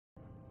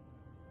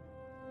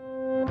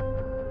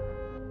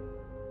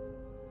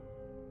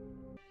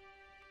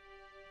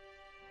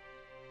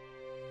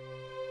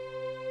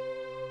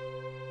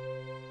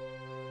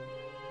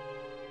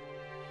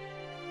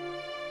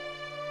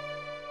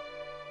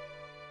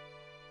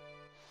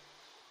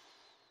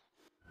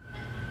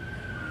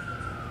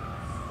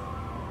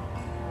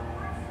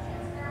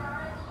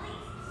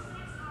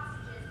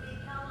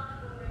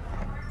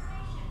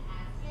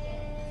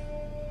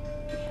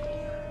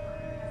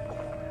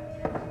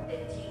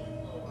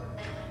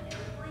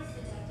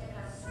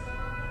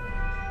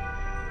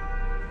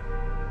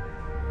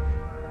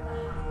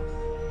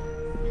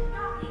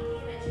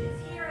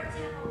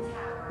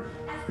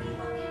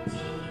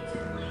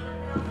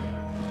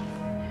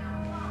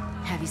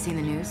seen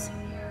the news?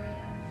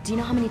 Do you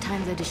know how many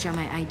times I had to share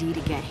my ID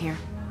to get here?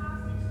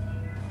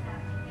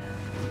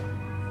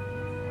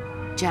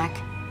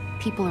 Jack,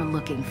 people are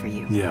looking for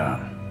you.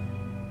 Yeah.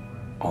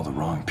 All the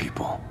wrong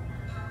people.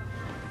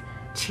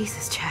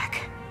 Jesus,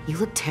 Jack. You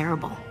look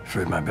terrible.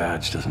 Afraid my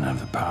badge doesn't have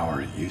the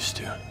power it used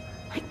to.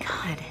 My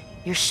God,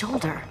 your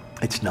shoulder.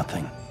 It's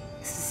nothing.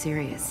 This is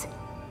serious.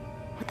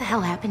 What the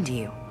hell happened to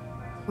you?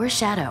 Where's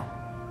Shadow?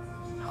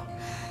 Oh.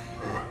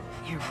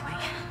 Here, boy.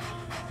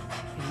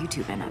 What have you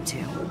two been up to?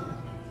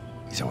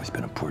 He's always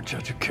been a poor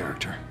judge of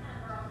character.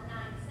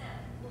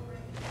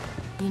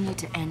 You need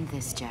to end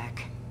this,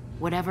 Jack.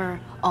 Whatever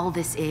all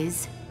this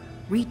is,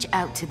 reach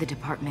out to the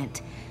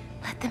department.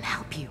 Let them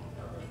help you.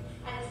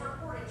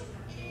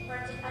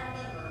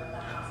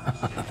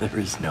 There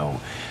is no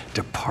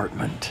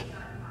department.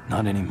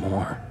 Not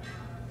anymore.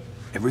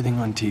 Everything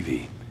on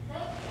TV,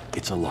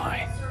 it's a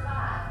lie.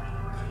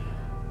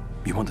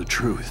 You want the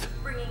truth?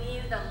 Bringing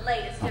you the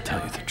latest I'll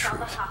tell you the developments on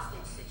the truth.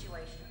 hostage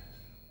situation.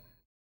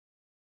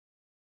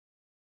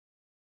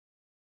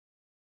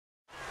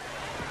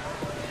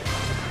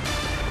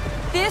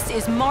 This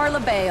is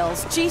Marla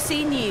Bales,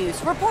 GC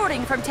News,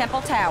 reporting from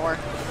Temple Tower.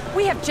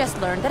 We have just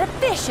learned that a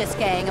vicious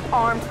gang of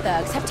armed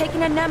thugs have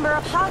taken a number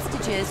of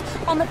hostages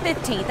on the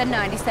 15th and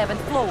 97th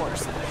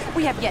floors.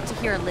 We have yet to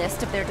hear a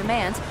list of their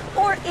demands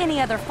or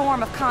any other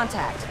form of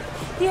contact.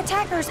 The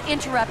attackers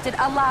interrupted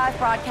a live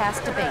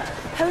broadcast debate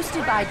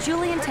hosted by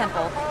Julian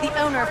Temple, the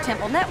owner of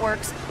Temple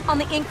Networks, on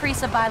the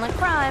increase of violent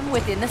crime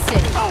within the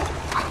city. Oh!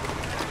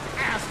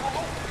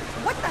 Asshole!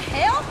 What the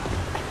hell?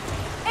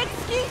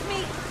 Excuse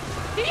me,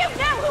 do you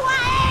know who I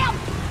am?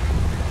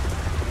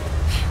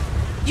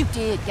 You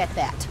did get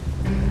that.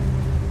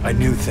 I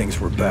knew things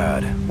were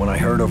bad when I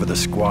heard over the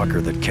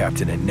squawker that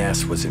Captain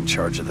Ines was in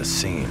charge of the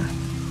scene.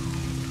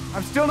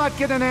 I'm still not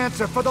getting an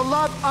answer. For the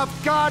love of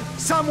God,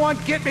 someone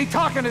get me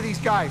talking to these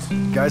guys.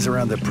 Guys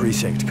around the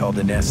precinct called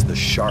Ines the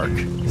Shark.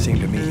 Seemed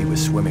to me he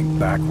was swimming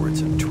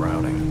backwards and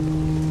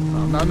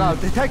drowning. No,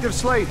 Detective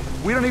Slade,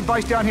 we don't need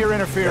Vice down here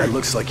interfering. It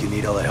looks like you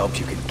need all the help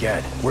you can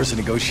get. Where's the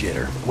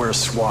negotiator? Where's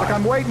SWAT? Look,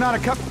 I'm waiting on a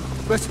cup.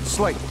 Listen,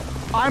 Slade,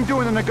 I'm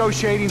doing the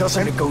negotiating.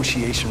 Doesn't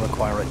negotiation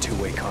require a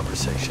two-way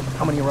conversation?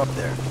 How many are up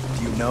there?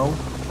 Do you know?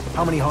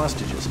 How many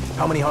hostages?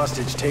 How many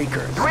hostage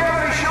takers? Do we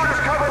have any shooters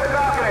covering the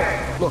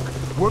balcony? Look,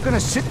 we're gonna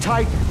sit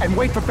tight and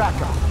wait for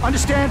backup.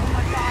 Understand?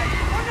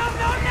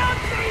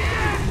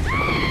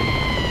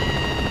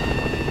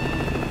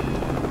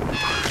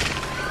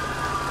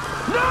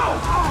 No!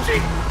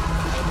 Gee!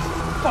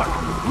 Fuck!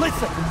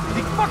 Listen!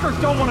 These fuckers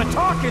don't want to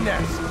talk in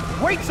this!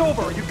 Wait's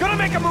over! Are you gonna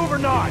make a move or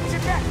not?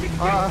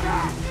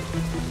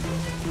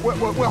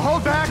 We'll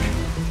hold back,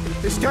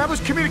 establish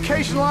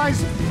communication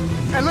lines,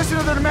 and listen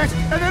to their demands,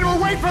 and then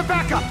we'll wait for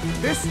backup!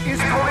 This is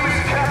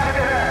Police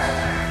Captain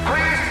Ines.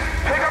 Please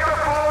pick up the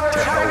phone and To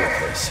hell with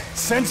this.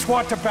 Send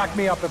SWAT to back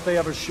me up if they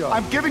ever show.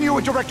 I'm giving you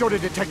a direct order,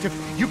 Detective.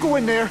 You go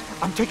in there,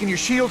 I'm taking your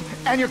shield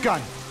and your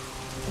gun.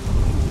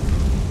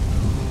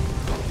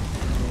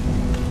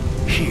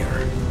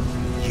 Here.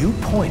 You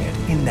point it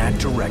in that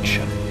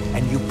direction,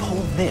 and you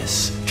pull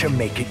this to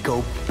make it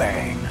go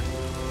bang.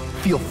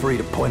 Feel free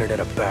to point it at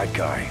a bad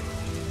guy,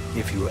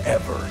 if you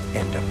ever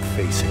end up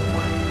facing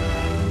one.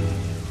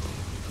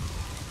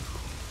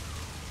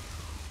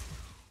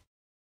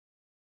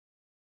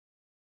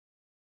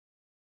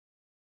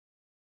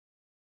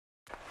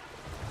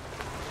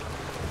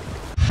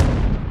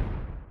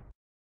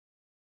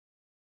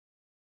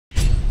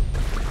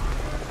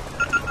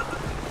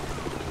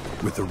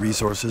 With the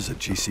resources at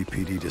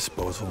GCPD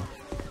disposal,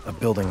 a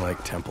building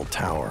like Temple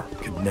Tower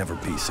could never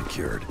be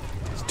secured.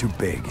 It's too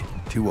big,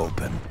 too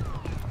open.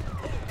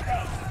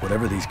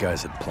 Whatever these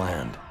guys had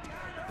planned,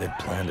 they'd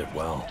planned it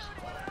well.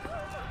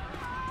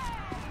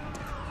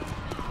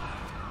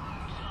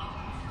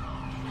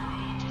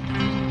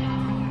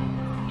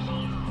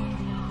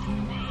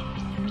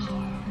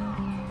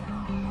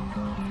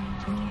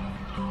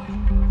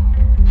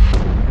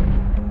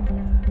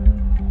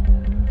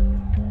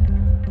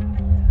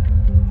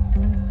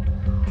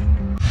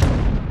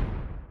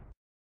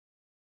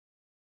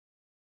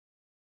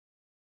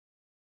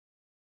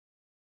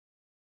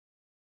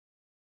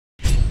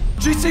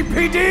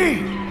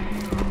 GCPD!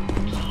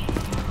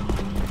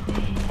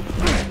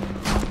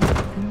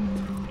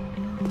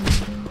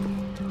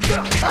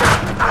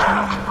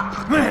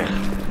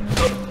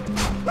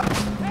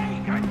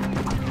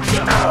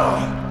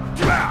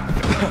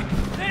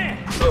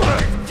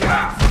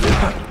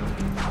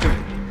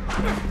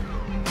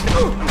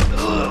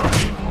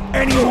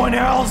 Anyone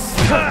else?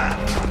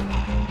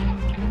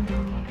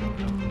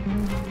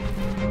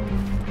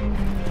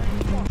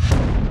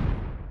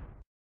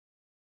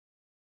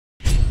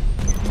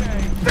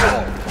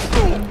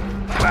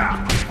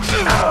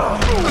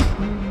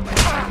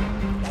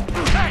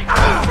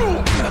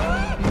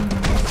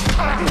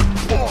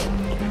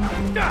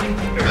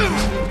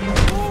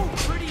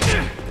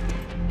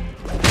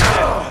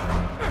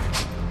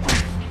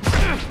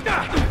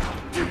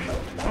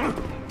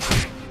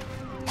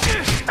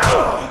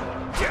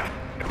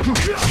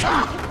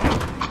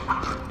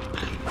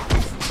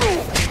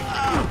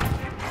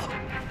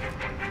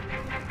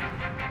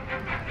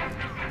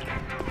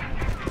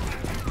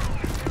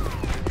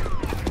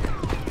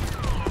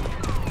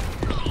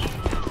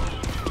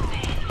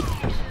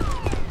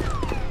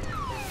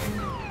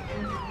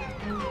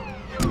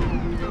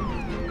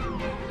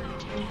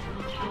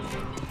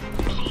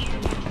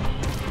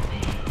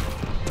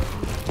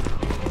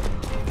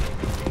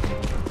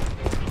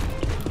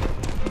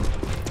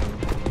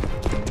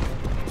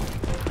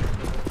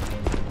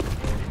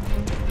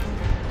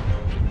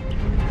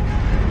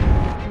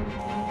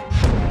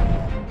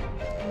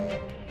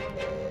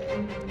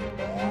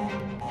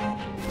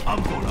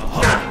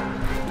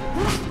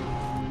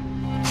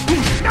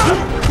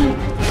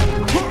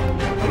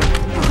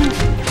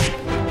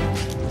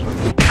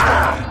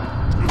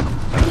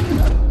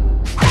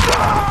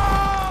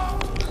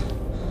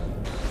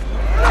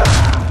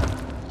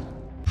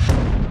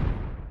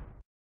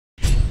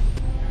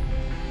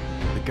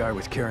 guy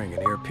was carrying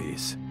an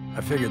earpiece. I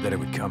figured that it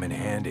would come in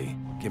handy.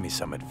 Give me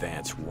some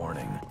advance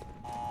warning.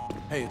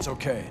 Hey, it's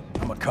okay.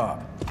 I'm a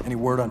cop. Any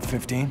word on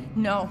 15?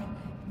 No,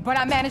 but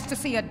I managed to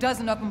see a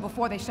dozen of them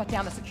before they shut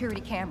down the security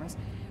cameras.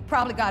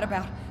 Probably got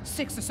about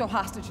 6 or so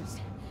hostages.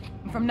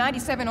 And from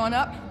 97 on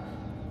up,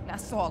 I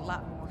saw a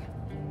lot more.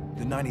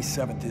 The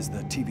 97th is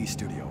the TV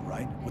studio,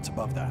 right? What's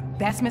above that?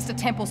 That's Mr.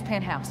 Temple's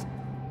penthouse.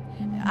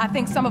 I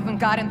think some of them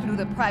got in through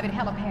the private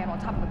helipad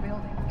on top of the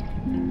building.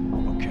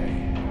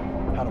 Okay.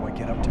 How do I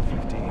get up to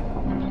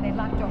 15? They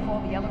locked off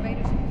all the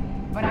elevators,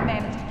 but I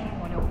managed to keep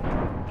one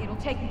open. It'll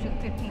take you to the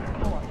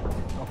 15th floor.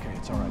 Okay,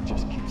 it's all right.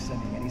 Just keep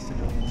sending any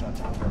civilians out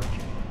to the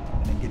barricade,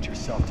 and then get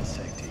yourself to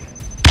safety.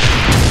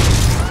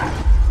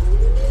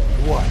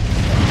 What?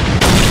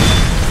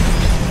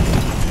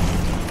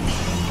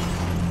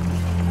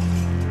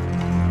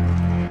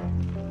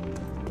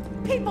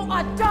 People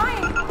are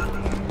dying!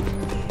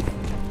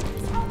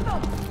 Help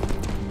them!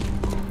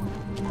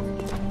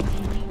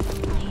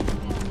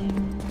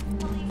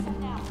 Police have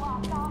now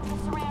blocked off the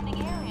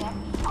surrounding area,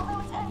 although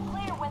it's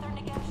unclear whether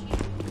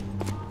negotiations.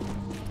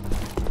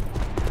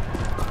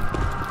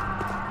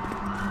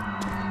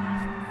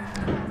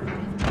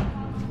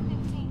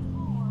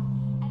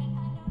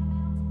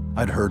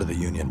 I'd heard of the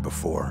Union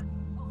before.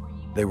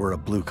 They were a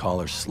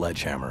blue-collar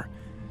sledgehammer,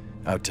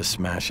 out to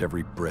smash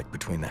every brick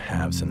between the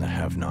haves and the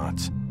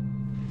have-nots.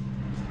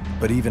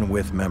 But even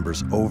with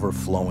members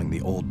overflowing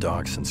the old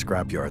docks and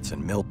scrapyards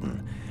in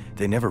Milton,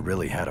 they never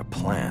really had a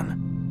plan.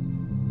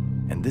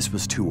 And this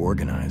was too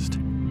organized.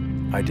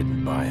 I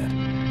didn't buy it.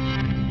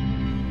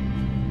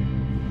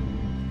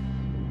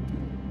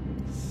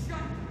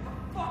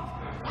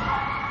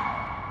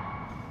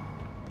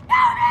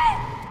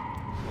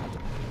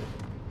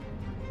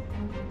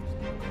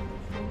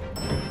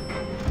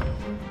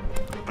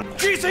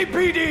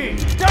 GCPD!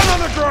 Down on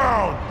the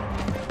ground!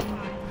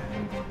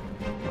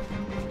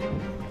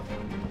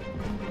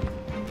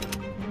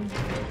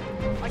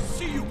 I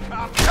see you,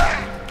 cop!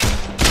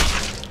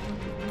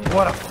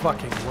 What a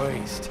fucking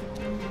waste.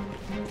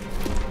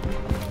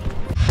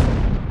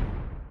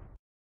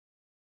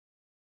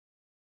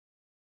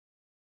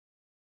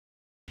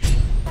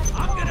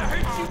 I'm gonna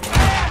hurt you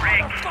bad,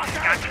 Rick,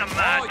 motherfucker! got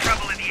some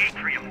trouble in the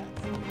atrium.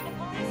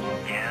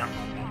 Yeah,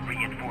 we'll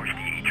reinforce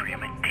the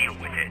atrium and deal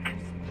with it.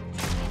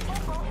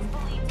 Temple is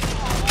believed to be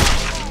on the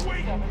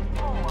 7th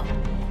floor.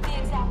 The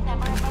exact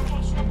number and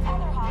location of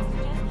other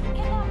hostages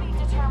cannot be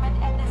determined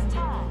at this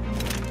time.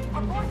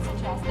 Reports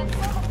suggest that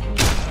some of the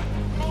units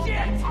may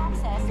have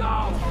access to the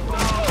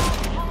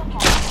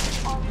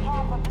helipad on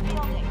top of the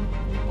building.